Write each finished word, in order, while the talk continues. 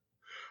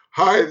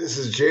Hi, this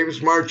is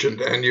James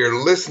Marchant, and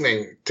you're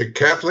listening to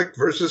Catholic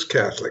versus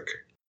Catholic.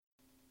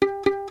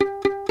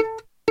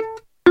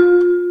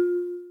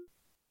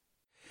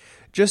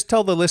 Just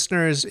tell the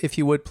listeners, if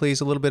you would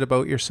please, a little bit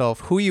about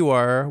yourself, who you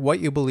are, what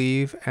you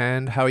believe,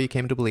 and how you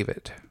came to believe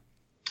it.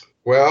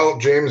 Well,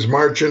 James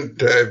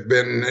Marchant, I've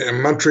been a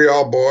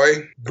Montreal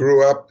boy,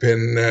 grew up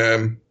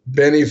in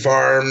Benny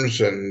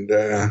Farms and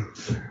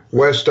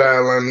West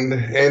Island,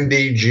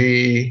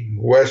 NDG,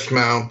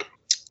 Westmount,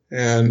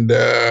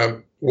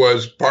 and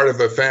was part of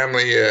a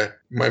family,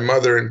 my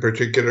mother in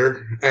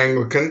particular,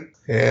 Anglican,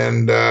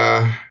 and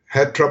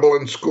had trouble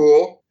in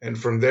school. And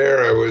from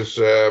there, I was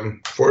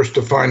forced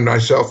to find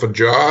myself a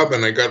job,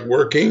 and I got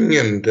working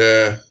and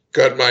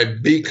got my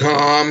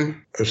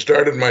BCom. I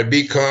started my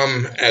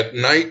BCom at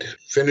night,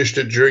 finished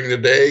it during the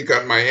day,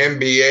 got my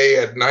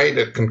MBA at night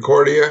at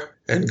Concordia,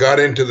 and got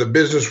into the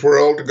business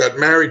world, got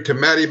married to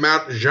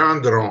Marie-Marthe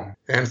Gendron.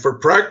 And for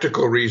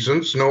practical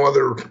reasons, no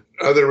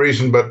other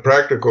reason but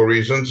practical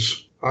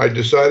reasons, I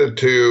decided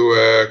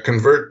to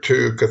convert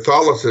to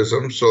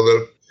Catholicism so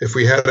that if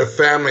we had a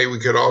family, we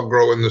could all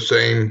grow in the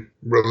same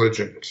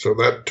religion. So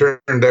that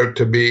turned out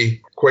to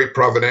be quite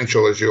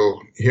providential, as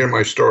you'll hear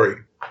my story.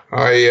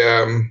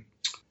 I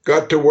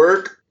got to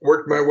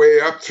worked my way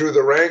up through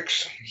the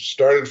ranks,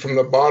 started from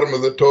the bottom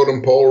of the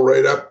totem pole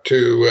right up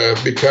to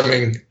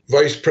becoming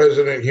Vice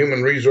President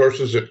Human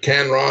Resources at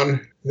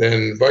Canron,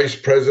 then Vice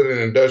President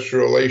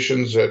Industrial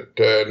Relations at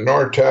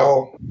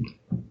Nortel,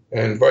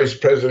 and Vice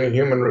President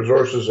Human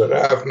Resources at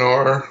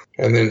AVNOR,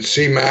 and then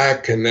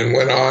CMAC, and then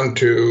went on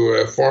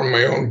to form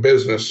my own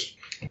business.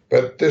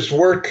 But this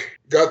work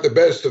got the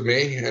best of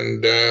me,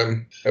 and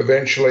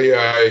eventually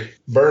I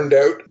burned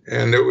out,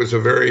 and it was a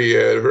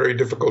very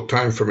difficult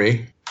time for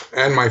me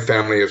and my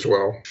family as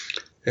well.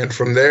 And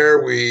from there,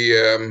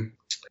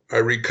 I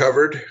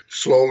recovered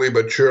slowly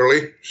but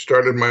surely,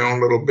 started my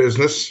own little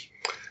business,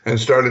 and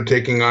started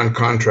taking on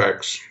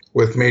contracts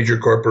with major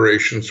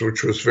corporations,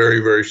 which was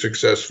very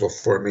successful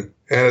for me.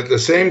 And at the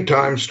same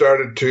time,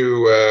 started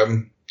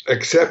to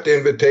accept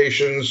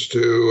invitations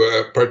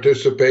to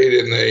participate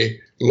in a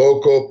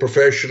local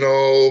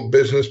professional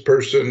business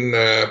person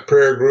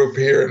prayer group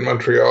here in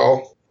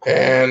Montreal,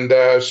 and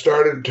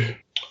started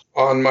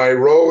on my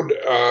road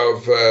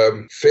of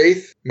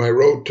faith, my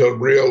road to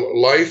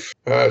real life,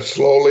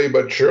 slowly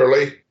but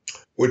surely,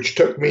 which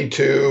took me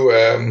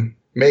to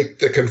make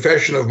the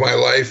confession of my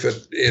life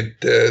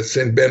at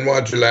Saint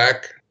Benoit du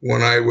Lac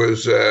when I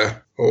was,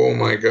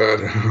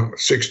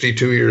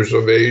 62 years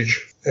of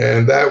age.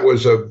 And that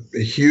was a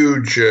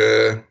huge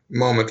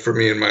moment for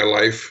me in my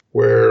life,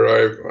 where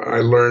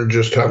I learned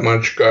just how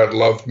much God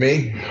loved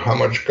me, how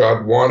much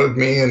God wanted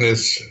me, and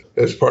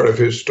as part of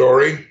his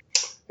story.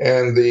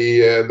 And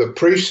the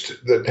priest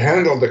that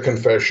handled the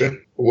confession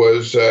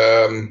was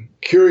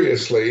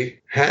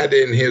curiously had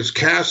in his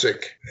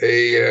cassock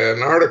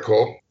an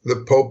article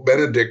that Pope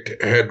Benedict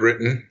had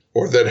written,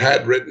 or that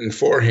had written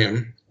for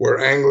him, where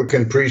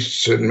Anglican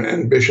priests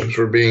and bishops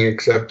were being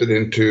accepted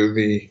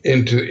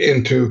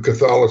into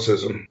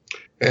Catholicism.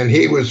 And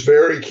he was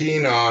very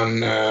keen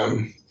on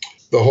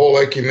the whole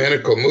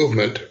ecumenical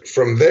movement.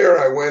 From there,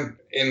 I went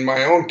in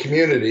my own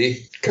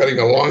community, cutting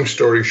a long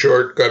story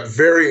short, got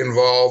very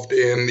involved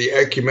in the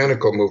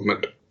ecumenical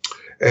movement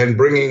and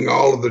bringing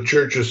all of the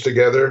churches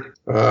together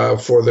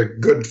for the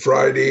Good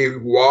Friday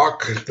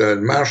walk, the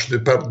Marche du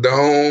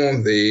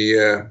Pardon,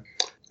 the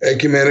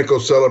ecumenical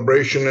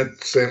celebration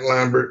at St.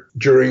 Lambert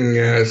during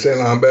St.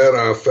 Lambert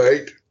en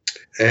Fête.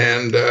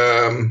 And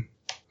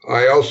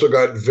I also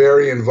got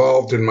very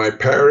involved in my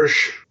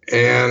parish,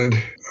 and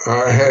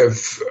I have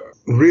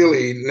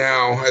really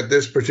now, at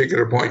this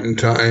particular point in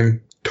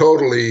time,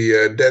 totally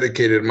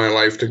dedicated my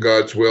life to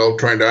God's will,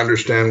 trying to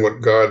understand what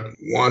God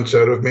wants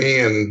out of me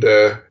and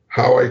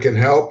how I can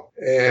help.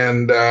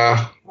 And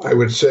I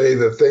would say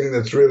the thing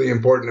that's really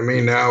important to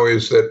me now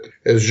is that,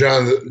 as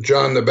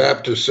John the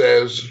Baptist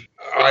says,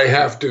 I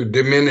have to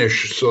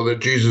diminish so that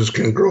Jesus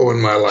can grow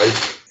in my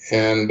life.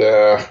 And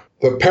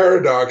the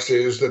paradox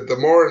is that the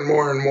more and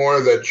more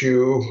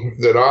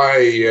that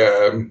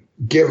I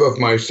give of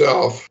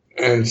myself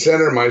and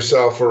center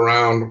myself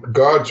around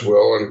God's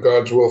will and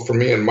God's will for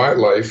me in my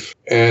life,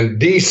 and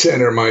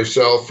decenter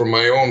myself from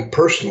my own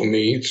personal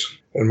needs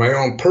and my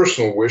own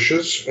personal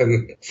wishes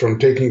and from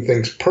taking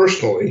things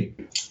personally,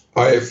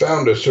 I have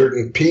found a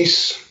certain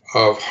peace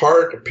of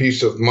heart, a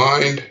peace of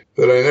mind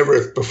that I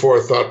never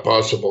before thought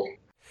possible.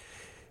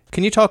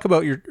 Can you talk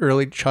about your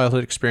early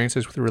childhood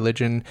experiences with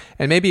religion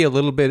and maybe a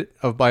little bit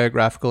of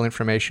biographical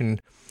information,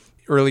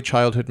 early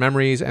childhood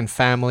memories and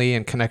family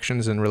and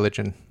connections in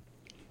religion?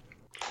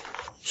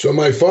 So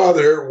my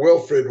father,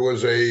 Wilfred,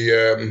 was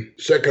a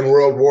Second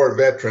World War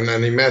veteran,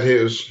 and he met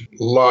his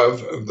love,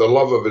 the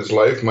love of his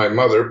life, my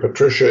mother,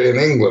 Patricia, in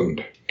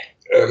England.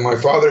 My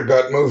father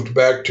got moved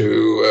back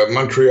to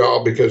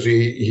Montreal because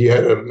he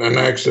had an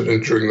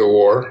accident during the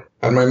war,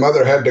 and my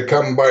mother had to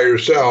come by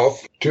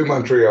herself to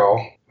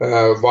Montreal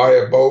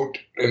via boat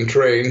and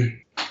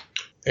train,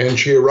 and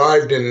she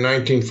arrived in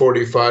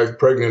 1945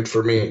 pregnant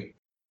for me.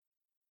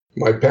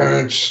 My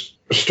parents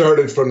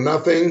started from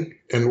nothing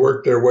and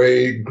worked their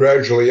way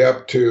gradually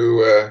up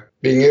to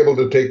being able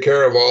to take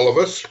care of all of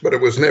us, but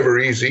it was never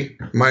easy.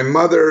 My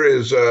mother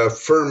is a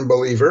firm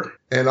believer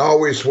and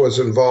always was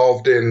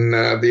involved in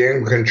the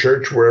Anglican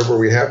Church wherever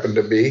we happened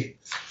to be,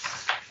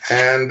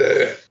 and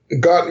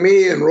got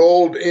me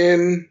enrolled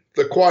in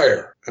the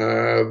choir.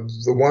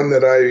 The one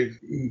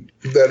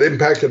that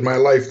impacted my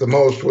life the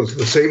most was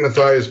the St.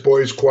 Matthias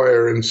Boys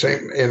Choir in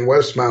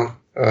Westmount,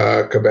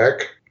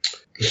 Quebec.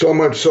 So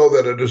much so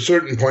that at a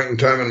certain point in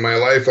time in my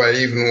life, I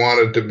even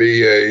wanted to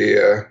be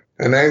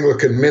an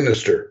Anglican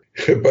minister.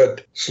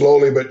 But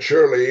slowly but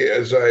surely,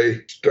 as I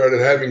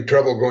started having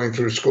trouble going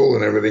through school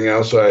and everything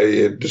else,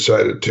 I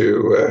decided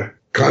to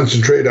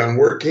concentrate on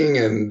working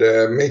and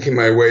making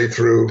my way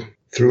through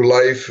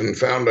life, and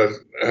found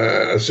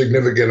a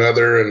significant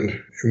other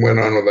and went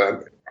on with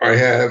that. I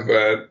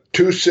have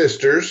two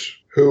sisters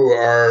who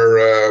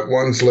are,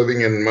 one's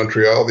living in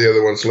Montreal, the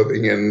other one's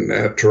living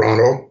in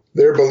Toronto.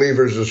 They're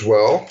believers as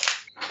well.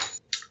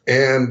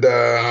 And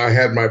I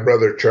had my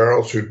brother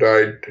Charles, who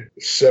died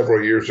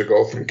several years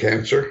ago from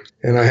cancer.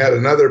 And I had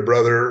another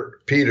brother,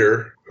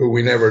 Peter, who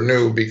we never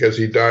knew because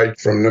he died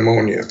from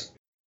pneumonia.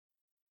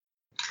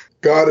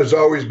 God has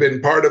always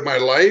been part of my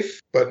life,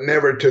 but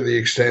never to the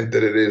extent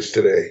that it is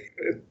today.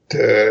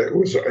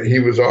 He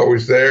was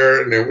always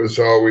there, and it was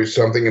always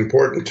something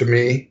important to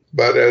me.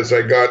 But as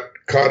I got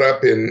caught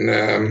up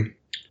in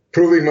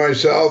proving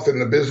myself in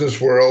the business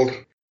world,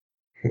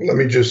 let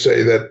me just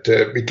say that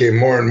it became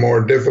more and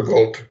more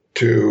difficult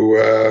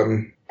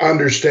to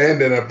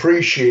understand and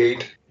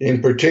appreciate,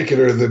 in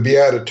particular, the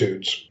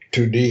Beatitudes,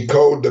 to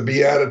decode the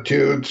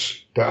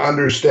Beatitudes, to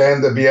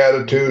understand the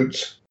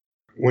Beatitudes.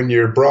 When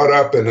you're brought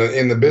up in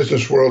the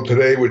business world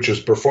today, which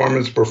is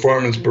performance,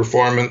 perception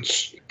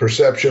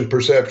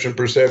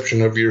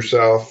of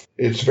yourself,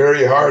 it's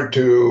very hard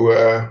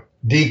to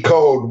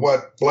decode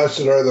what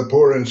blessed are the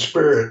poor in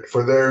spirit,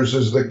 for theirs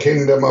is the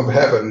kingdom of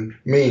heaven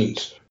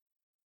means.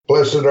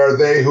 Blessed are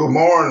they who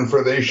mourn,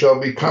 for they shall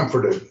be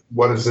comforted.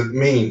 What does it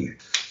mean?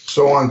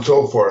 So on and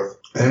so forth.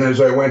 And as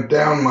I went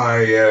down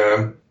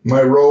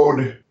my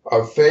road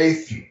of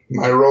faith,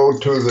 my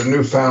road to the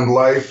newfound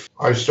life,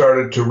 I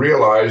started to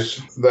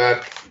realize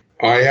that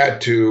I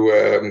had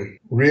to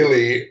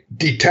really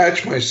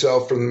detach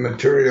myself from the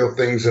material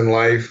things in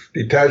life,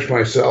 detach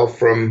myself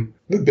from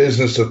the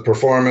business of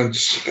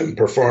performance and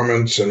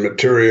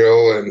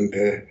material and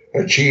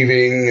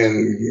achieving,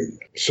 and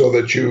so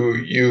that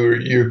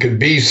you could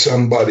be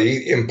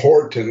somebody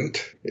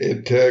important.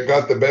 It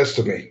got the best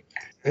of me.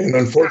 And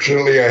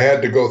unfortunately, I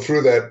had to go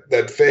through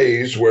that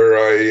phase where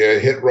I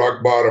hit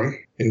rock bottom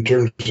in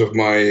terms of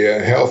my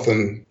health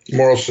and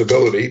moral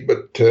stability.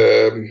 But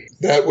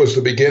that was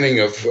the beginning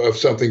of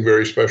something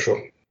very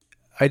special.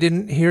 I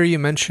didn't hear you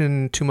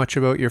mention too much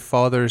about your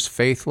father's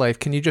faith life.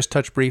 Can you just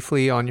touch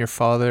briefly on your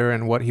father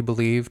and what he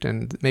believed,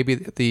 and maybe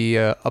the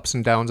ups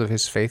and downs of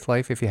his faith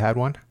life, if you had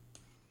one?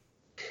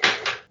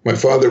 My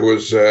father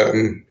was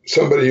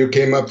somebody who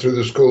came up through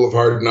the School of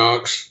Hard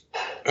Knocks,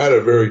 had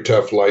a very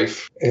tough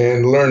life,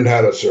 and learned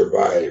how to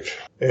survive.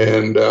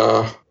 And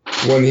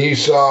when he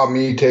saw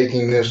me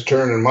taking this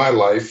turn in my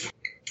life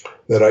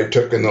that I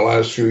took in the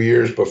last few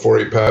years before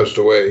he passed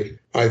away,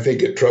 I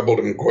think it troubled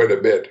him quite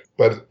a bit.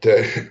 But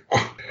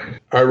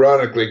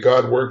ironically,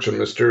 God works in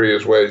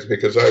mysterious ways,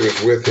 because I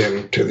was with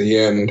him to the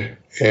end,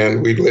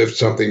 and we lived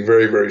something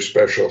very, very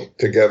special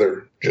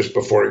together just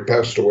before he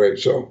passed away.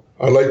 So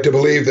I like to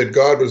believe that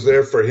God was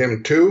there for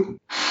him too,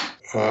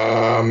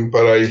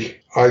 but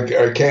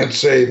I can't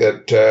say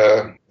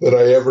that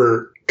I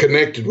ever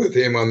connected with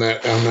him on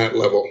that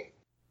level.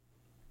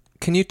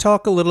 Can you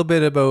talk a little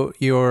bit about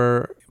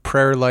your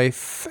prayer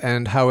life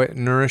and how it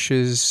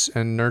nourishes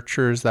and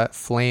nurtures that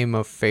flame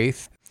of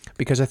faith?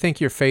 Because I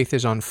think your faith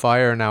is on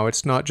fire now.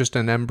 It's not just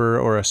an ember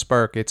or a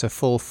spark, it's a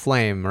full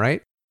flame,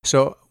 right?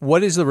 So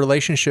what is the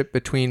relationship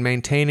between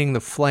maintaining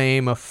the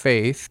flame of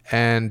faith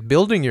and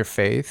building your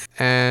faith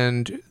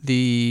and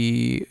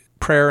the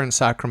prayer and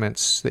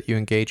sacraments that you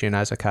engage in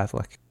as a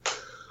Catholic?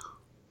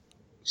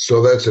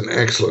 So that's an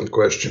excellent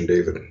question,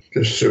 David.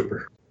 Just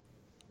super.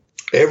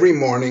 Every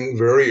morning,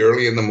 very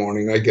early in the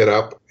morning, I get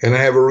up and I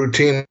have a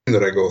routine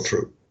that I go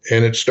through.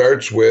 And it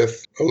starts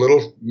with a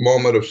little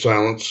moment of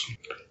silence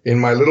in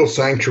my little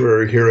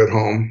sanctuary here at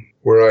home,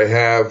 where I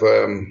have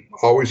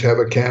always have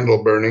a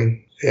candle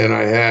burning, and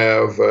I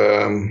have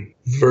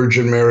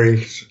Virgin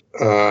Mary's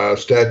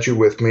statue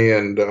with me,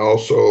 and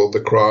also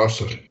the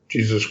cross of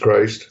Jesus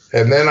Christ.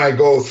 And then I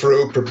go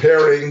through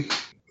preparing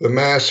the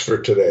Mass for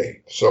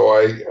today. So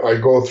I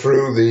go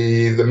through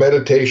the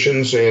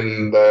meditations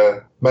in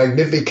the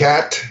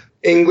Magnificat,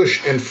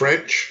 English and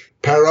French,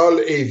 Parole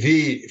et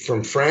Vie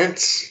from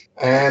France,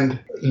 and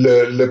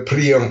Le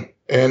Priant.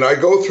 And I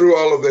go through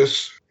all of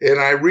this, and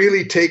I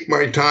really take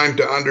my time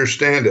to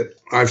understand it.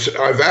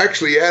 I've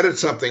actually added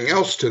something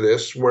else to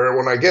this, where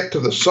when I get to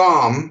the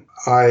Psalm,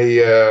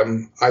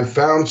 I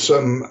found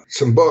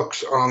some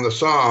books on the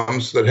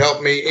Psalms that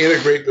help me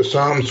integrate the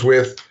Psalms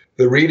with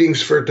the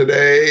readings for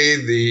today,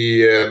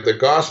 the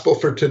gospel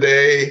for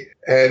today,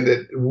 and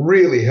it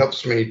really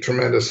helps me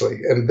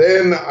tremendously. And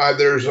then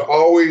there's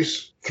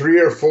always 3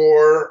 or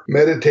 4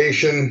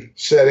 meditation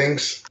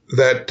settings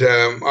that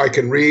I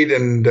can read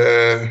and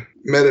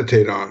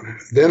meditate on.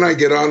 Then I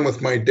get on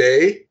with my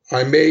day.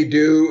 I may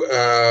do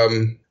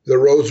the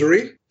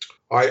rosary.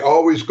 I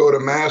always go to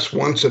Mass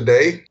once a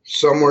day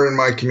somewhere in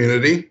my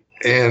community.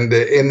 And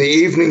in the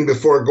evening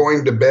before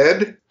going to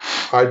bed,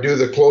 I do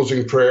the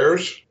closing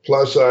prayers.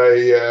 Plus,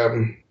 I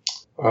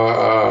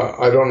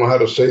don't know how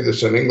to say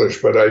this in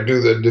English, but I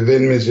do the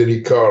Divine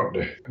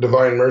Miséricorde,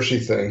 Divine Mercy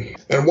thing.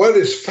 And what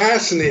is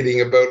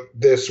fascinating about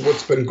this,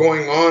 what's been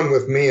going on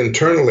with me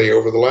internally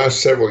over the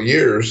last several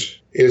years,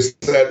 is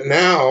that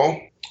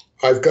now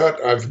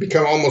I've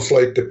become almost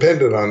like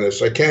dependent on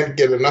this. I can't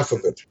get enough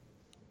of it.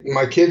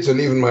 My kids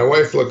and even my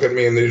wife look at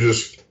me and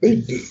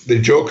they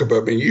joke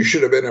about me. You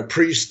should have been a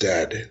priest,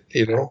 Dad,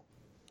 you know.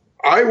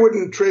 I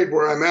wouldn't trade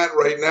where I'm at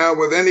right now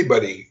with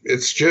anybody.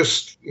 It's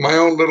just my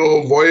own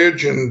little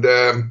voyage, and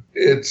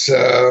it's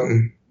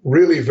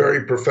really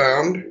very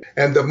profound.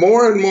 And the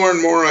more and more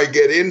and more I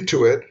get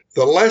into it,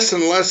 the less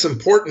and less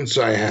importance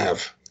I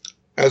have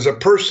as a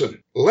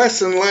person.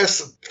 Less and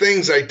less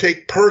things I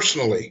take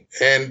personally.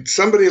 And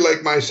somebody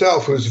like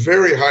myself, who's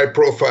very high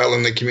profile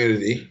in the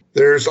community,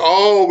 there's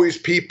always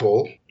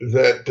people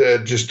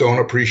that just don't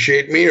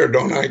appreciate me or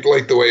don't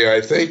like the way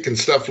I think and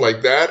stuff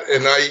like that.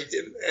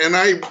 And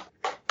I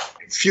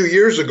a few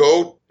years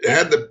ago,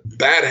 had the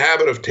bad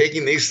habit of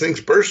taking these things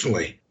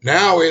personally.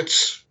 Now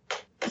it's,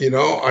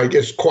 I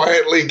just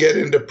quietly get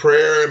into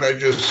prayer and I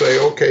just say,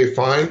 okay,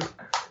 fine.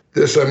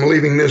 I'm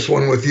leaving this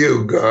one with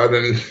you, God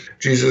and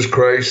Jesus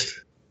Christ.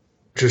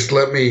 Just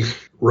let me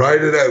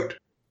ride it out.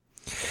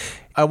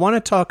 I want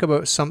to talk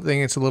about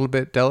something that's a little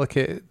bit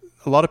delicate.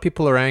 A lot of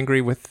people are angry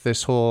with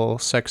this whole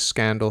sex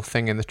scandal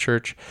thing in the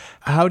church.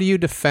 How do you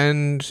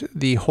defend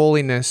the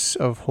holiness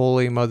of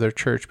Holy Mother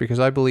Church? Because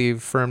I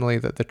believe firmly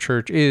that the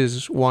church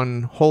is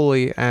one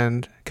holy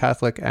and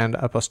Catholic and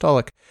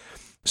apostolic.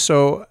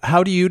 So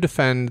how do you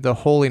defend the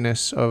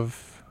holiness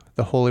of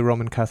the Holy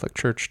Roman Catholic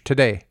Church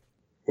today?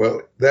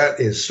 Well, that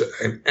is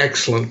an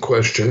excellent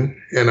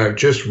question. And I've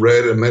just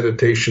read a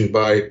meditation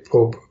by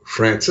Pope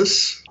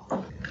Francis.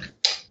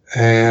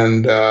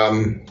 And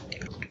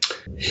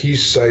he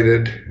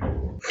cited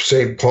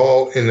St.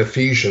 Paul in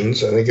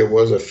Ephesians, I think it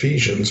was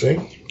Ephesians,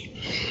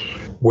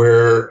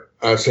 where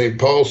St.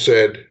 Paul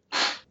said,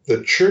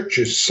 the church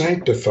is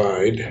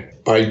sanctified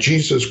by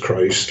Jesus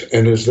Christ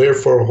and is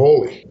therefore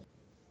holy.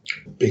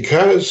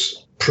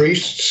 Because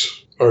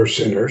priests are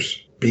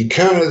sinners,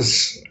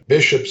 because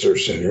bishops are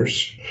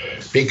sinners,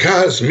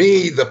 because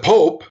me, the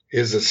Pope,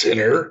 is a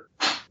sinner,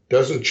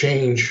 doesn't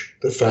change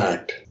the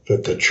fact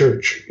that the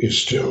church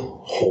is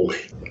still holy.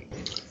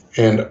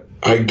 And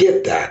I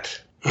get that.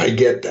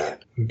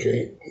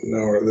 Okay.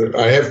 Now,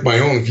 I have my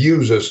own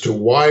views as to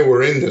why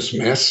we're in this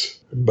mess,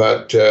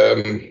 but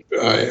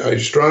I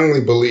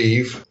strongly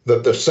believe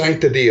that the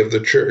sanctity of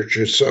the church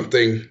is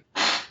something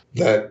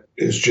that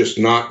is just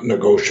not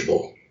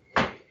negotiable.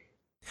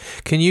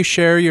 Can you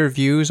share your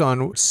views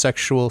on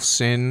sexual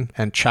sin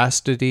and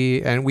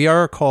chastity? And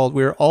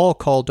we're all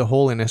called to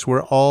holiness.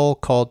 We're all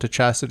called to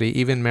chastity.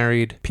 Even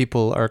married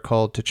people are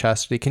called to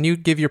chastity. Can you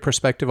give your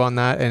perspective on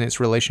that and its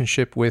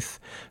relationship with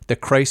the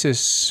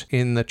crisis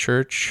in the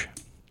church?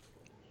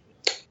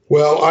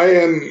 Well, I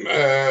am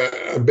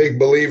a big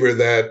believer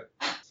that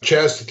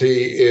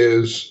chastity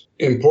is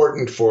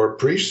important for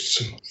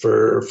priests,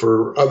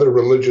 for other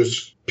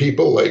religious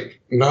people like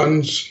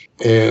nuns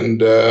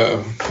and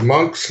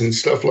monks and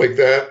stuff like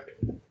that.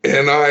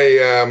 And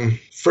I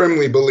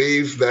firmly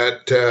believe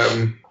that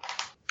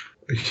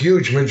a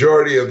huge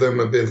majority of them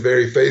have been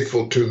very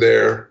faithful to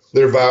their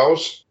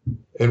vows.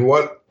 And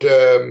what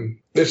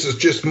this is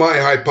just my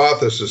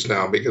hypothesis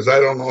now, because I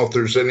don't know if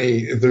there's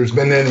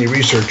been any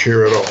research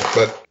here at all.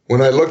 But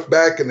when I look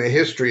back in the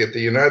history of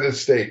the United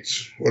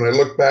States, when I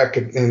look back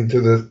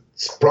into the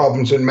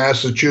problems in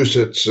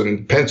Massachusetts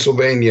and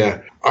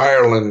Pennsylvania,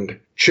 Ireland,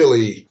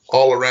 Chile,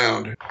 all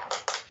around,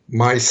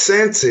 my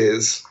sense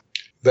is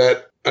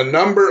that a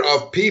number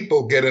of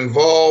people get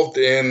involved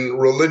in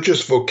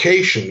religious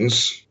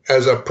vocations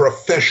as a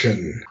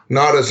profession,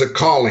 not as a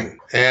calling.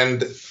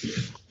 And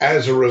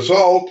as a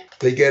result,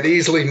 they get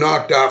easily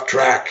knocked off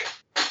track.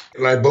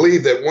 And I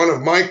believe that one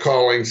of my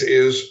callings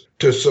is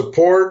to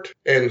support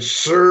and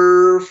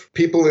serve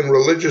people in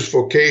religious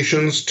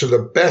vocations to the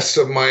best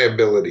of my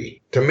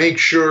ability, to make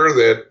sure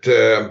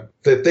that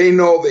they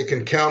know they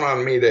can count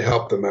on me to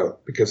help them out,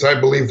 because I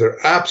believe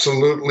they're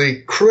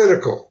absolutely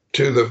critical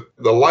to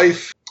the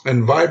life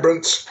and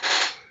vibrance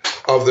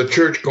of the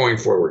church going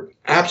forward.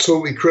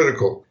 Absolutely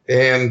critical.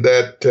 And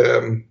that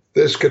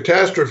this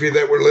catastrophe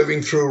that we're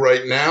living through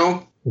right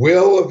now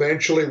will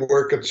eventually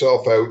work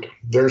itself out.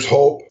 There's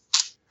hope.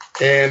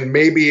 And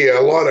maybe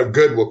a lot of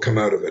good will come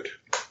out of it.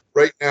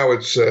 Right now,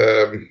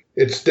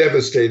 it's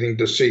devastating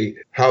to see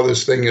how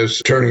this thing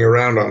is turning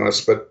around on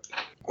us. But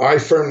I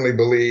firmly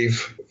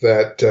believe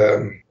that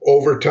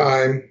over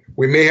time,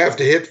 we may have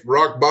to hit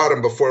rock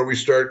bottom before we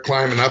start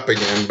climbing up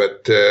again,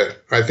 but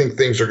I think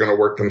things are going to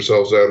work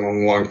themselves out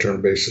on a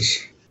long-term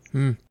basis.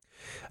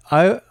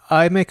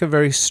 I make a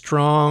very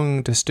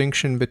strong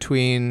distinction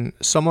between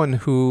someone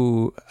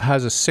who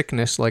has a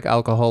sickness like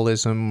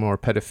alcoholism or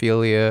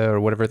pedophilia or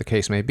whatever the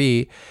case may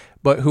be,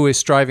 but who is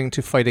striving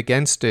to fight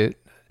against it,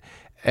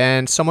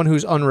 and someone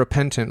who's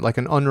unrepentant, like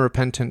an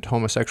unrepentant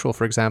homosexual,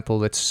 for example,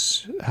 that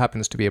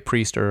happens to be a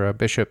priest or a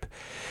bishop.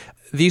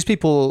 These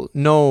people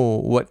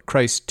know what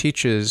Christ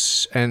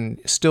teaches and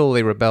still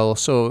they rebel.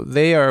 So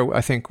they are,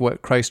 I think,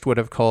 what Christ would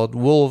have called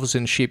wolves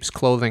in sheep's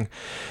clothing.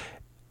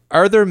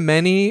 Are there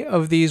many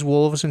of these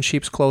wolves in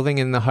sheep's clothing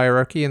in the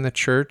hierarchy in the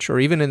church or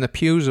even in the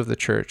pews of the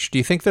church? Do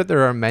you think that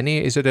there are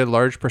many? Is it a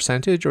large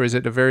percentage or is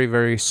it a very,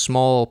 very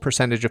small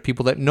percentage of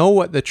people that know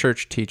what the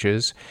church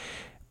teaches,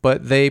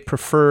 but they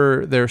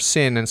prefer their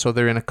sin and so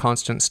they're in a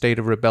constant state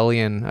of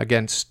rebellion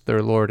against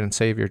their Lord and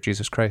Savior,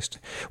 Jesus Christ?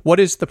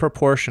 What is the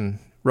proportion,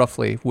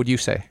 roughly, would you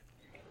say?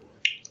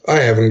 I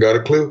haven't got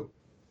a clue.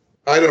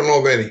 I don't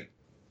know of any.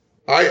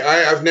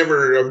 I've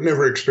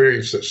never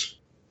experienced this.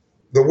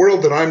 The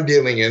world that I'm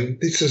dealing in,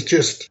 this is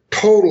just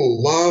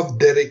total love,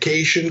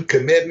 dedication,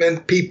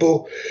 commitment.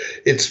 People,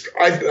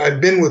 I've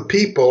been with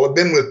people, I've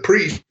been with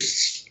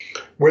priests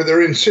where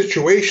they're in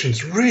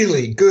situations,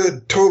 really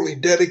good, totally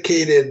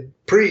dedicated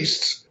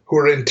priests who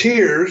are in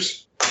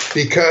tears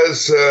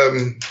because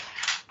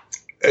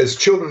as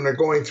children are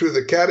going through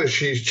the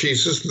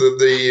catechesis,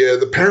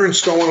 the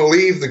parents don't want to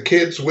leave the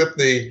kids with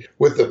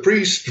the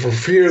priest for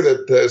fear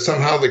that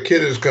somehow the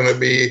kid is going to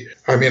be.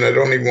 I mean, I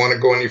don't even want to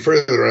go any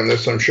further on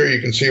this. I'm sure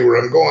you can see where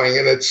I'm going,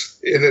 and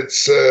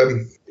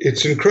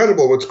it's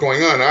incredible what's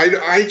going on.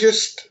 I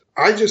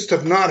just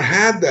have not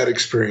had that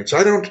experience.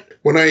 I don't.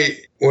 When I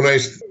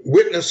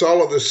witness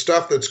all of this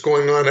stuff that's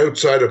going on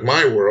outside of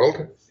my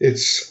world,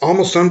 it's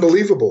almost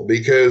unbelievable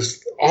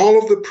because all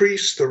of the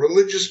priests, the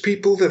religious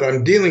people that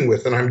I'm dealing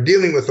with, and I'm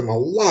dealing with them a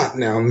lot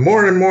now,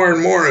 more and more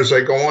and more as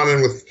I go on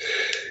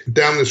and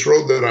down this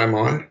road that I'm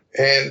on,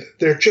 and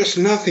they're just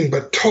nothing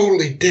but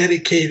totally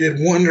dedicated,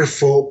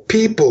 wonderful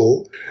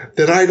people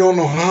that I don't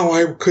know how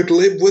I could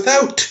live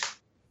without.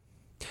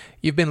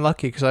 You've been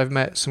lucky because I've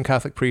met some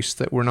Catholic priests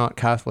that were not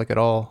Catholic at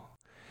all.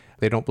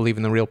 They don't believe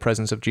in the real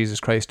presence of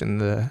Jesus Christ in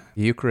the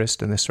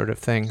Eucharist and this sort of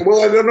thing.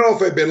 Well, I don't know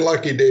if I've been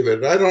lucky,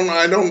 David. I don't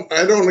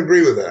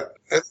agree with that.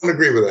 Don't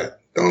agree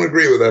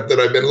with that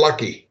I've been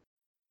lucky.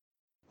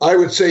 I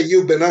would say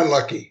you've been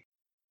unlucky.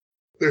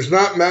 There's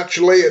not much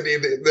laity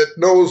that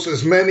knows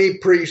as many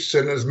priests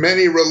and as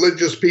many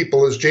religious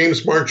people as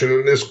James Marchant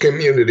in this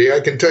community. I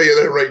can tell you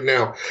that right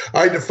now.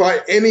 I defy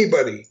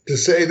anybody to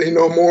say they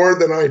know more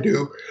than I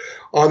do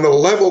on the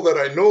level that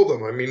I know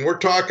them. I mean, we're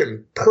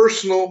talking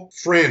personal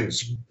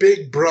friends,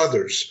 big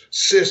brothers,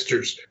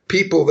 sisters,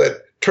 people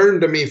that turn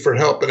to me for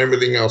help and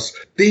everything else.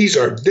 These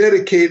are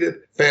dedicated,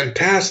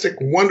 fantastic,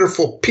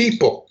 wonderful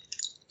people.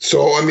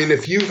 So, I mean,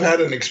 if you've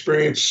had an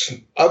experience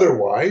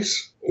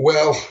otherwise,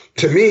 well,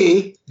 to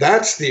me,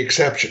 that's the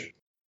exception.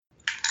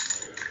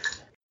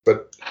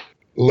 But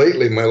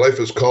lately, my life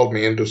has called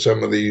me into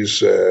some of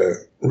these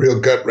real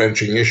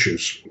gut-wrenching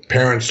issues.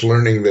 Parents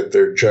learning that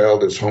their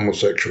child is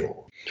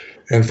homosexual.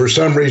 And for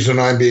some reason,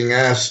 I'm being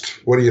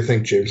asked, what do you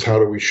think, James? How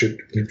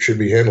should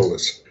we handle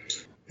this?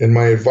 And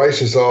my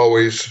advice is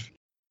always,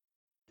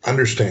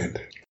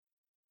 understand.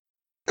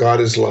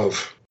 God is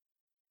love.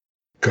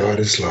 God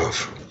is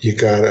love. You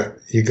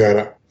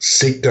gotta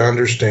seek to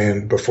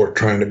understand before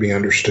trying to be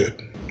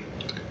understood.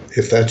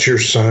 If that's your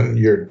son,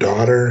 your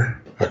daughter,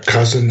 a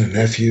cousin, a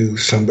nephew,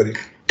 somebody,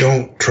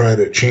 don't try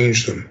to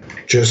change them.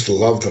 Just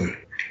love them.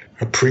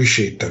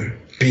 Appreciate them.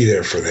 Be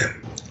there for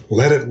them.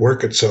 Let it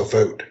work itself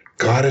out.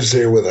 God is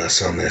there with us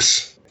on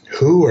this.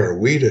 Who are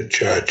we to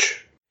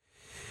judge?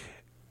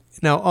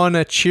 Now, on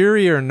a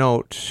cheerier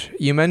note,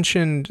 you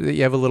mentioned that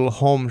you have a little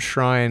home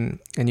shrine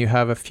and you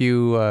have a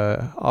few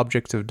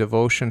objects of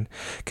devotion.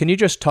 Can you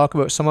just talk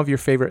about some of your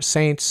favorite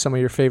saints, some of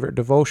your favorite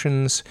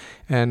devotions,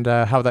 and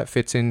how that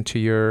fits into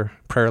your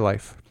prayer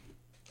life?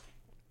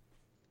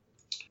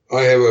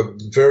 I have a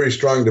very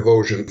strong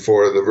devotion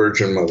for the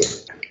Virgin Mother,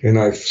 and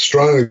I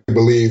strongly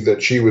believe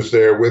that she was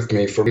there with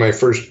me for my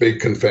first big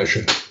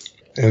confession.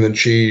 And then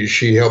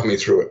she helped me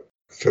through it.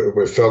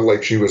 It felt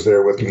like she was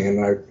there with me,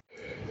 and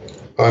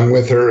I'm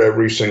with her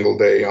every single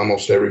day,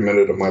 almost every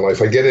minute of my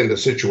life. I get into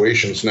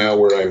situations now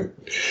where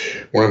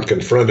I'm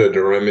confronted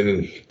or I'm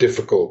in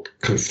difficult,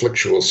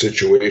 conflictual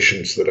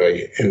situations that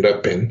I end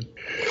up in,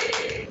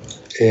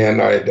 and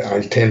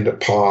I tend to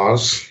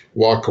pause,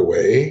 walk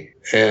away,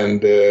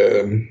 and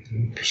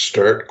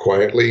start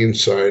quietly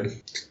inside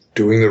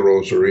doing the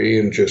rosary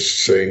and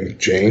just saying,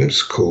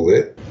 James, cool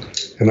it.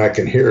 And I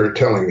can hear her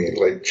telling me,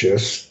 like,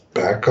 just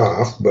back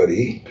off,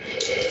 buddy.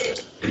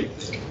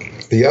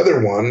 The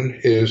other one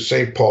is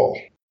St. Paul.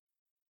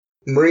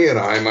 Marie and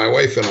I, my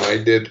wife and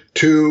I, did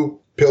 2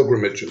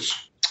 pilgrimages.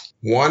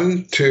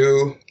 One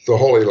to the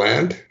Holy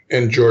Land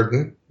and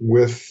Jordan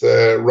with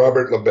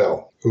Robert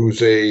LaBelle,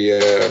 who's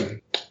a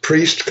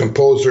priest,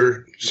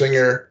 composer,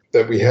 singer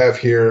that we have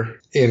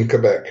here in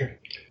Quebec.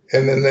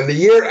 And then the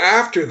year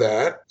after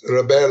that,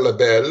 Robert le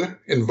Bel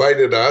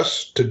invited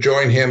us to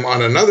join him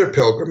on another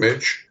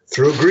pilgrimage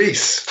through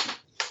Greece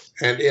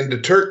and into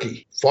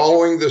Turkey,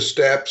 following the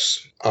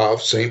steps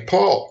of St.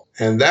 Paul.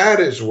 And that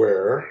is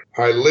where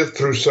I lived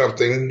through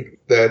something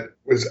that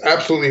was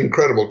absolutely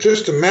incredible.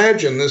 Just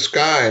imagine this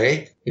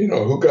guy,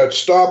 who got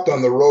stopped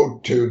on the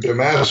road to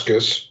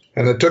Damascus,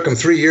 and it took him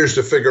 3 years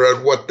to figure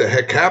out what the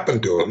heck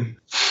happened to him.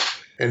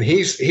 And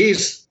he's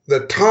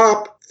the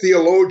top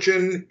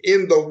theologian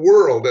in the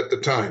world at the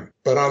time,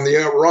 but on the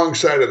wrong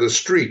side of the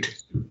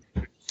street.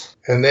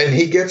 And then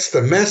he gets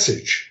the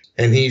message,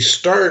 and he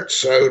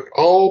starts out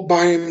all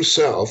by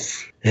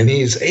himself, and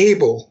he's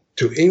able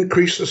to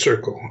increase the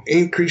circle,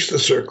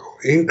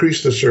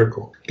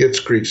 gets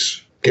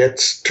Greece,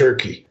 gets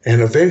Turkey,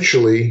 and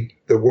eventually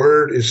the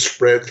word is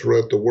spread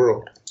throughout the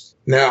world.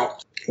 Now,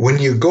 when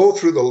you go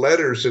through the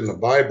letters in the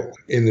Bible,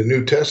 in the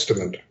New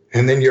Testament,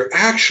 and then you're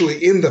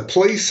actually in the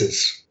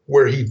places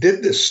where he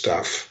did this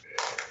stuff,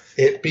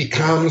 it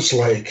becomes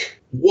like,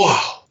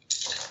 wow,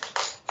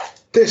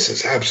 this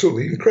is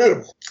absolutely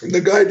incredible. And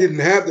the guy didn't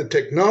have the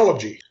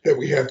technology that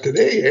we have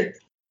today, eh?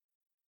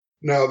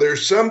 Now,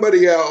 there's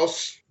somebody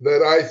else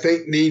that I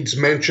think needs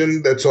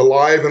mention that's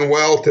alive and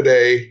well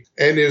today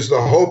and is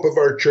the hope of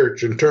our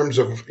church in terms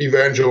of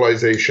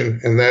evangelization,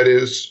 and that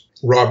is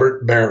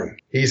Robert Barron.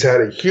 He's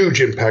had a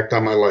huge impact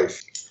on my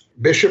life.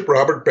 Bishop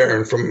Robert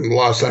Barron from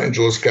Los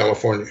Angeles,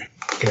 California.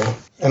 Okay.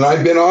 And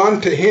I've been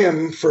on to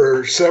him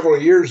for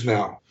several years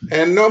now.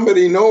 And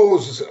nobody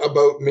knows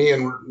about me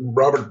and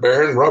Robert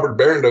Barron. Robert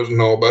Barron doesn't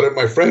know about it.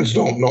 My friends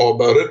don't know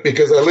about it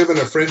because I live in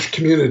a French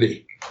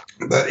community.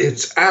 But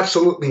it's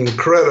absolutely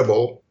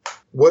incredible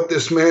what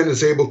this man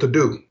is able to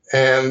do.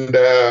 And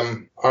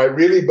I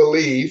really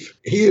believe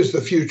he is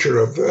the future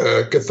of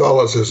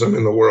Catholicism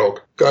in the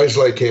world. Guys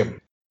like him.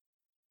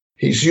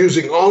 He's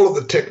using all of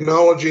the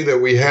technology that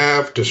we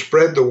have to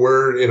spread the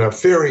word in a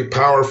very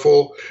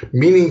powerful,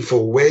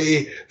 meaningful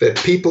way that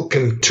people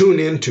can tune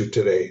into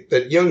today,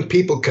 that young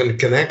people can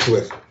connect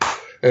with,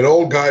 and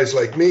old guys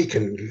like me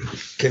can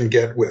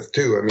get with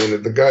too. I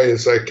mean, the guy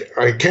is like,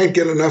 I can't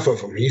get enough of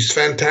him. He's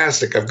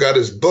fantastic. I've got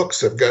his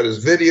books, I've got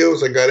his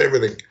videos, I've got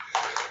everything.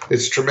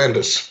 It's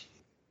tremendous.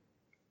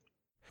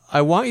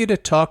 I want you to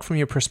talk from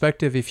your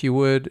perspective, if you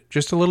would,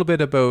 just a little bit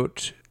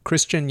about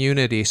Christian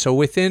unity. So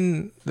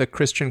within the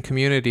Christian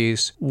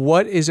communities,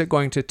 what is it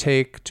going to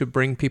take to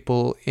bring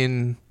people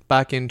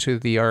back into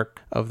the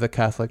ark of the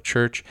Catholic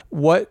Church?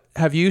 What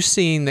have you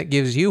seen that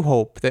gives you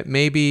hope that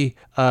maybe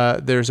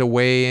there's a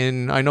way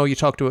in? I know you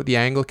talked about the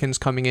Anglicans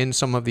coming in.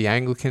 Some of the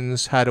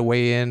Anglicans had a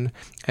way in,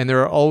 and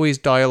there are always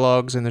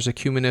dialogues and there's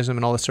ecumenism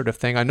and all this sort of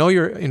thing. I know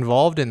you're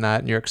involved in that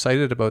and you're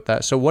excited about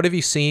that. So what have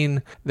you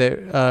seen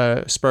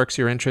that sparks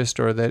your interest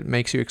or that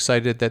makes you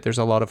excited that there's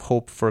a lot of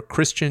hope for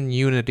Christian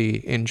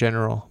unity in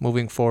general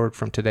moving forward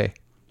from today?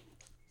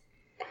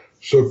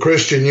 So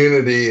Christian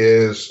unity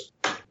is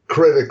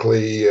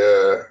critically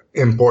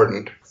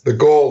important. The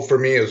goal for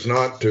me is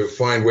not to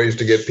find ways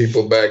to get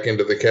people back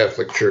into the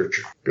Catholic Church,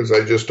 because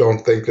I just don't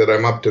think that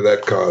I'm up to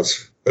that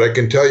cause. But I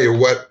can tell you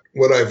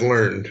what I've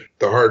learned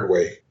the hard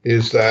way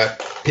is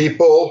that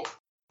people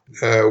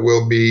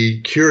will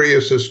be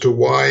curious as to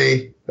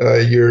why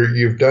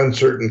you've done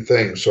certain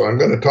things. So I'm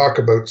going to talk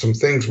about some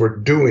things we're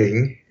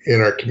doing in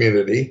our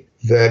community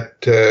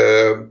that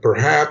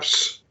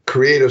perhaps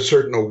create a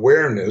certain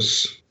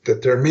awareness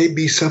that there may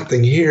be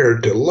something here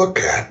to look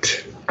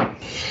at.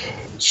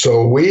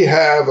 So we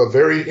have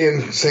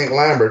in St.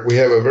 Lambert, we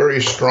have a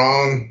very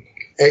strong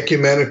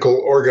ecumenical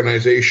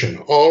organization.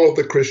 All of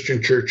the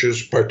Christian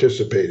churches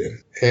participate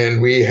in.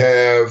 And we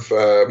have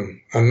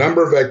a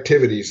number of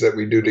activities that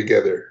we do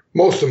together.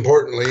 Most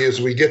importantly is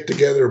we get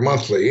together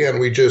monthly and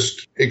we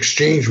just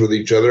exchange with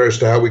each other as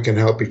to how we can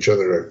help each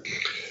other out.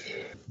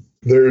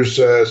 There's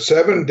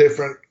 7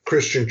 different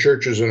Christian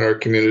churches in our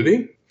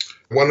community.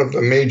 One of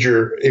the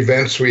major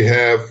events we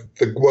have,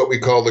 what we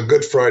call the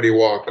Good Friday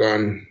Walk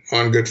on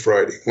Good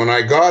Friday. When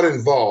I got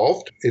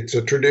involved, it's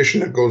a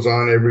tradition that goes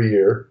on every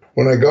year.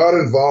 When I got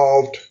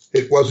involved,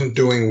 it wasn't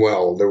doing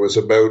well. There was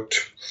about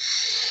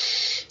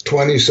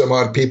 20 some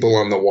odd people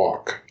on the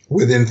walk.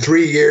 Within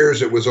 3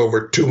 years, it was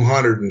over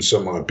 200 and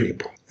some odd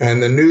people.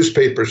 And the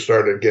newspapers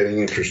started getting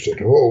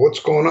interested. Oh, what's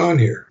going on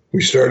here?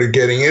 We started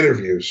getting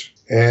interviews.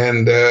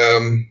 And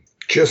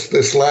just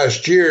this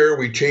last year,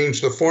 we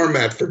changed the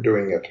format for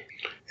doing it.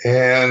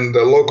 And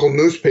the local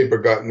newspaper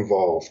got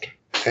involved.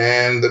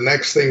 And the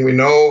next thing we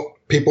know,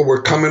 people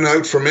were coming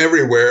out from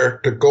everywhere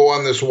to go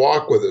on this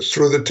walk with us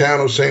through the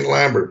town of St.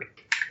 Lambert.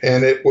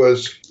 And it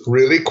was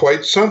really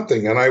quite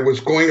something. And I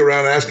was going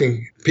around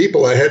asking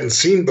people I hadn't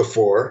seen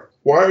before,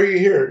 why are you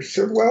here? He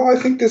said, well,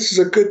 I think this is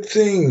a good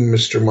thing,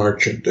 Mr.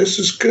 Marchant. This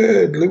is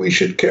good. We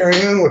should carry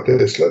on with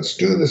this. Let's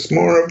do this,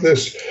 more of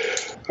this.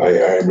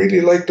 I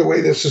really like the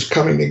way this is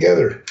coming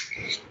together.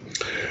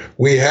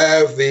 We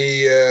have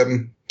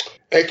the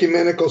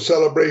ecumenical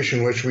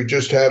celebration, which we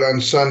just had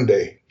on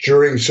Sunday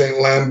during St.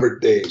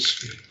 Lambert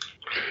days.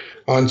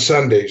 On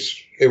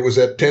Sundays, it was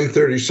at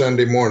 10:30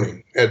 Sunday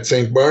morning at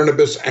St.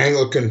 Barnabas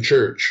Anglican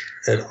Church.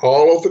 And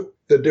all of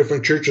the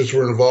different churches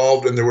were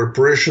involved, and there were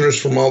parishioners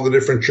from all the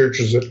different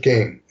churches that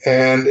came.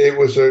 And it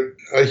was a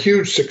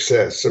huge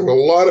success. There were a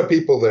lot of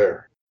people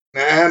there.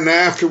 And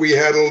after we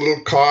had a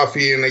little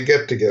coffee and a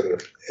get-together.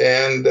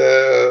 And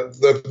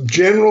the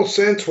general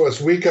sense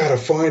was, we got to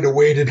find a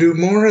way to do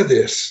more of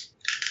this.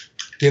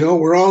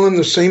 We're all in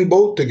the same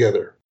boat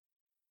together.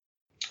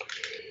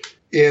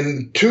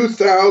 In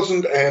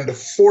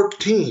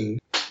 2014,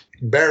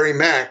 Barry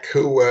Mack,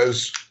 who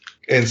was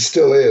and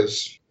still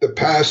is the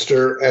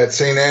pastor at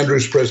St.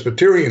 Andrew's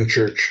Presbyterian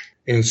Church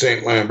in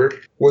St. Lambert,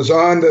 was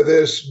on to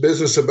this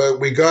business about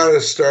we got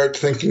to start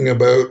thinking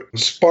about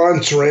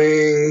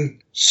sponsoring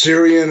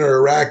Syrian or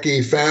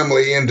Iraqi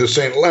family into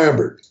St.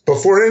 Lambert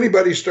before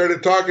anybody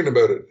started talking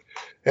about it.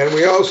 And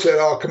we all said,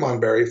 oh, come on,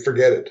 Barry,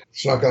 forget it.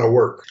 It's not going to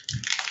work.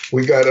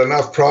 We got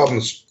enough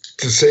problems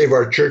to save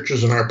our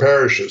churches and our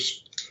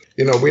parishes.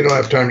 We don't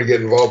have time to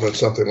get involved in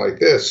something like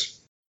this.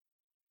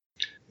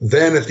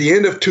 Then at the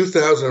end of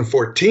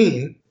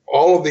 2014,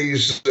 all of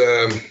these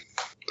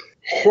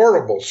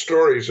horrible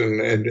stories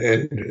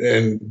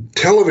and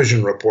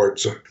television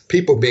reports of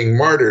people being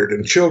martyred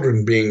and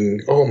children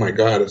being, oh my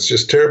God, it's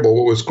just terrible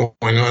what was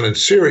going on in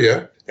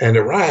Syria and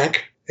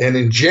Iraq. And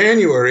in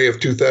January of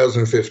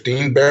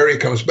 2015, Barry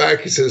comes back.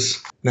 He says,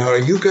 now, are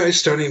you guys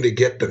starting to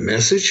get the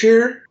message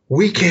here?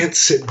 We can't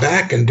sit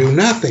back and do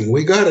nothing.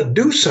 We got to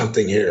do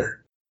something here.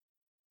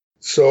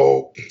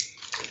 So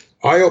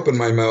I opened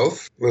my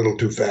mouth a little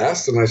too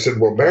fast, and I said,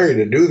 well, Barry,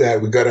 to do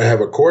that, we got to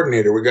have a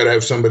coordinator. We got to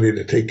have somebody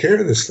to take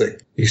care of this thing.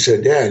 He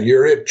said, yeah,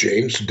 you're it,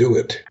 James. Do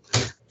it.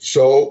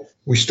 So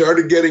we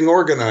started getting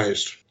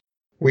organized.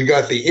 We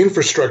got the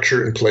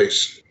infrastructure in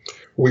place.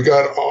 We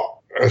got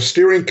a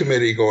steering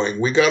committee going.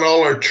 We got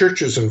all our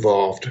churches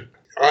involved.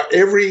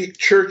 Every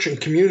church and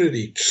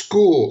community,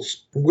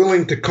 schools,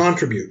 willing to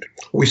contribute.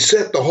 We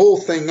set the whole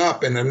thing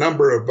up in a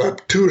number of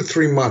about 2 to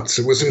 3 months.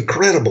 It was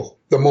incredible,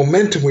 the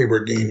momentum we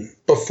were gaining,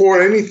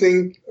 before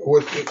anybody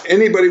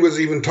was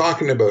even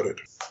talking about it.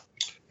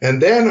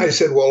 And then I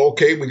said, well,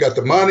 okay, we got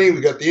the money,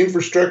 we got the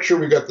infrastructure,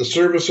 we got the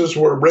services,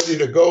 we're ready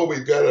to go,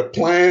 we've got a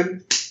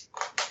plan.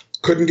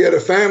 Couldn't get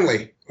a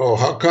family. Oh,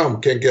 how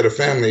come can't get a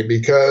family?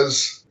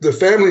 Because the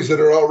families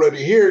that are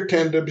already here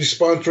tend to be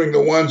sponsoring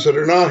the ones that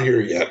are not here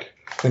yet.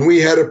 And we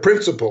had a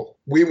principle.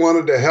 We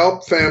wanted to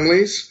help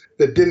families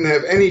that didn't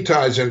have any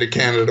ties into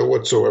Canada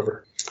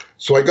whatsoever.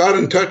 So I got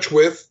in touch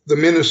with the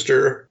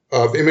Minister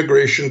of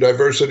Immigration,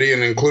 Diversity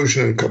and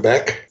Inclusion in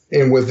Quebec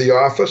and with the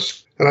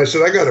office. And I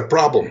said, I got a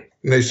problem.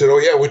 And they said, oh,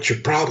 yeah, what's your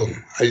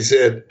problem? I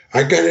said,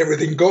 I got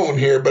everything going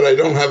here, but I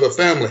don't have a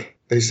family.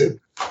 They said,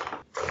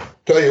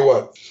 tell you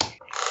what,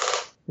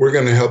 we're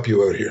going to help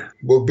you out here.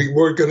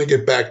 We're going to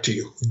get back to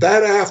you.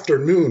 That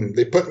afternoon,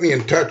 they put me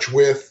in touch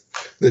with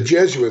the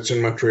Jesuits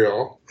in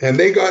Montreal, and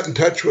they got in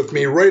touch with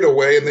me right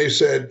away, and they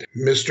said,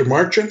 Mr.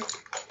 Marchant,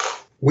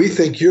 we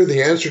think you're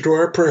the answer to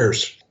our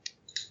prayers.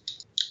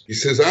 He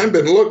says, I've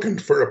been looking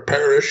for a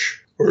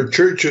parish or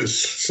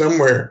churches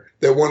somewhere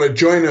that want to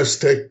join us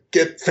to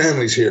get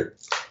families here.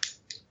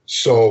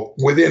 So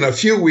within a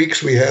few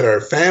weeks, we had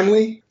our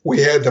family. We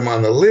had them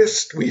on the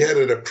list. We had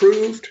it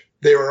approved.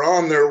 They were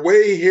on their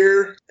way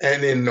here.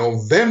 And in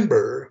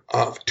November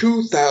of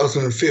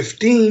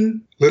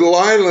 2015, Little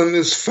Island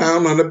is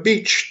found on a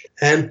beach.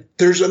 And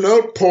there's an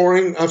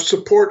outpouring of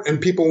support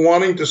and people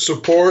wanting to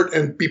support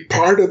and be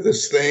part of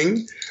this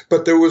thing.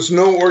 But there was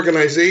no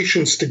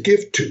organizations to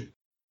give to.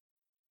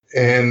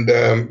 And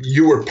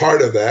you were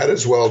part of that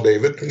as well,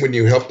 David, when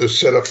you helped us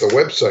set up the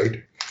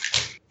website.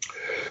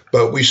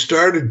 But we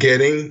started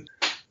getting,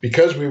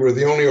 because we were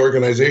the only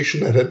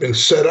organization that had been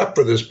set up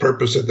for this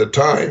purpose at the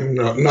time,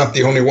 not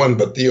the only one,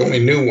 but the only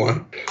new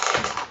one.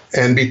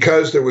 And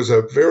because there was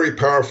a very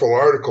powerful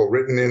article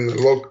written in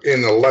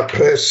the La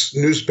Presse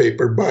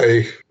newspaper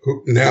by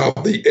now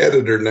the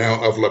editor now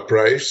of La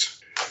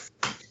Presse,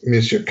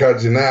 Monsieur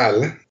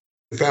Cardinal,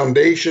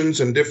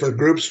 foundations and different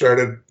groups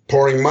started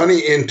pouring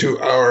money into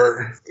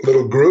our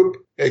little group,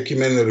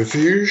 Ecumene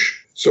Refuge.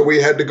 So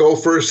we had to go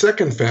for a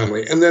second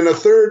family and then a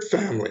third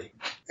family.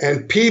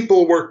 And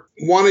people were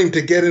wanting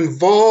to get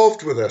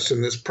involved with us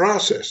in this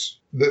process.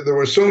 There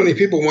were so many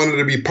people wanted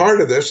to be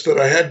part of this that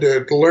I had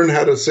to learn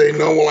how to say,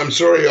 no, well, I'm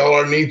sorry, all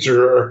our needs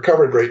are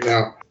covered right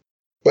now.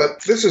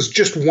 But this is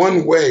just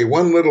one way,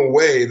 one little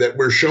way that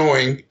we're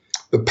showing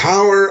the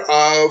power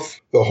of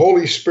the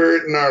Holy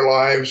Spirit in our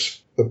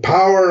lives, the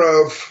power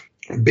of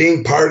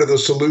being part of the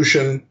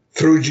solution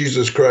through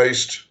Jesus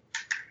Christ.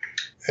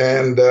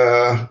 And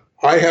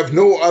I have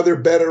no other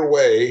better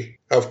way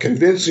of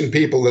convincing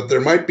people that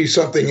there might be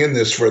something in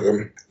this for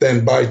them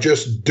than by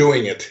just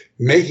doing it,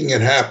 making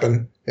it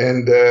happen,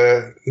 and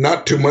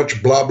not too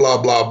much blah,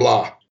 blah, blah,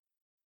 blah.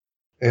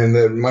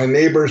 And my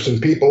neighbors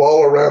and people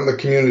all around the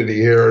community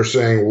here are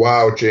saying,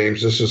 wow,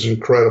 James, this is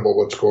incredible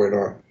what's going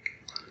on.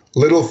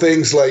 Little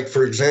things like,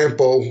 for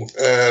example,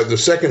 the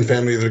second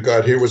family that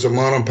got here was a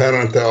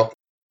monoparental.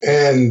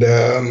 And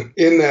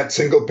in that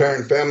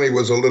single-parent family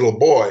was a little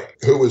boy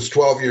who was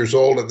 12 years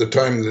old at the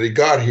time that he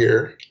got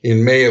here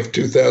in May of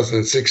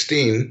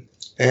 2016.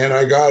 And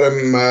I got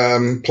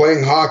him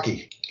playing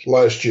hockey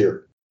last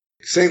year.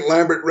 St.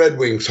 Lambert Red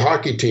Wings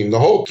hockey team. The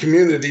whole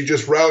community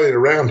just rallied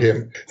around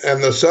him.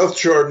 And the South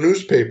Shore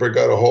newspaper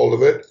got a hold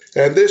of it.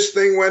 And this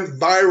thing went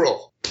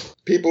viral.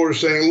 People were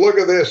saying, look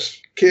at this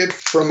kid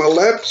from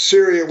Aleppo,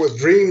 Syria, with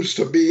dreams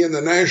to be in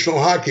the National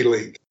Hockey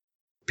League.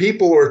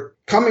 People were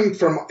coming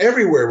from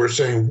everywhere, were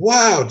saying,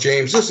 wow,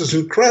 James, this is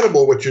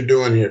incredible what you're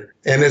doing here.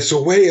 And it's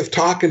a way of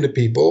talking to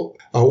people,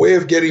 a way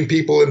of getting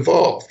people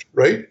involved,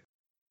 right?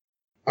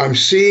 I'm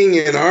seeing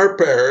in our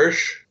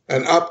parish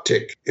an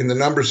uptick in the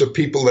numbers of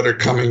people that are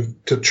coming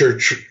to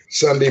church,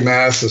 Sunday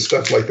Mass and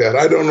stuff like that.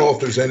 I don't know if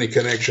there's any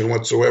connection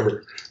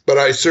whatsoever, but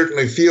I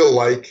certainly feel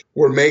like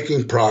we're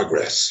making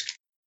progress.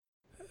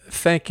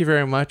 Thank you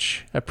very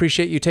much. I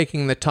appreciate you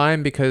taking the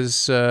time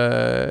because,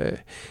 I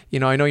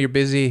know you're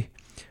busy.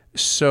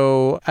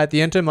 So at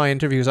the end of my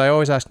interviews, I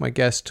always ask my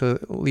guests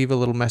to leave a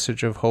little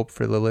message of hope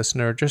for the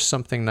listener, just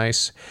something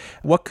nice.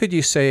 What could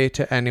you say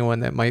to anyone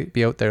that might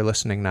be out there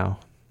listening now?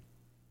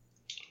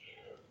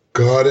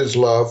 God is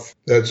love.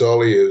 That's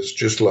all he is,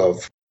 just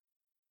love.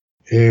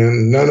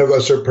 And none of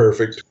us are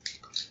perfect,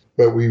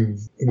 but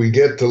we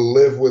get to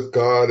live with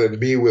God and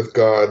be with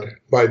God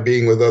by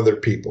being with other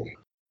people.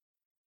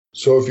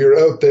 So if you're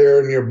out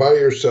there and you're by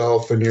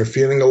yourself and you're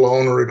feeling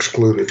alone or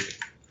excluded,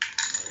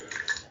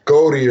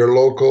 go to your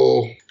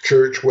local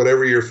church,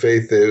 whatever your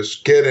faith is,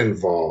 get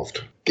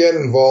involved. Get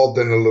involved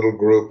in a little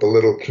group, a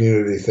little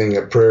community thing,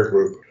 a prayer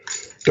group.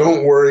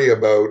 Don't worry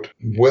about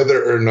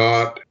whether or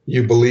not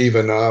you believe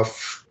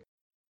enough.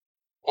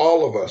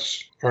 All of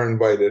us are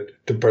invited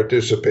to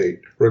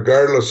participate,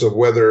 regardless of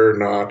whether or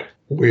not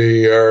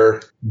we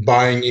are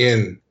buying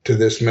in to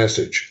this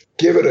message.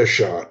 Give it a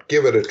shot.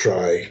 Give it a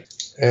try.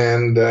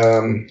 And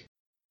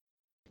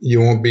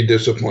you won't be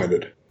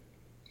disappointed.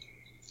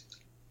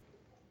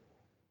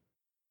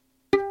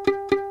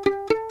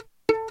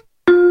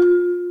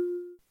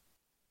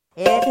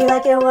 If you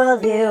like your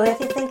worldview, if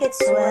you think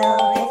it's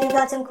swell, if you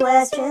got some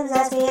questions,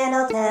 ask me and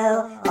I'll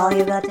tell. All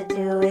you got to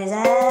do is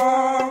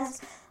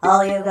ask.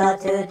 All you got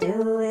to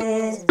do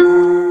is ask.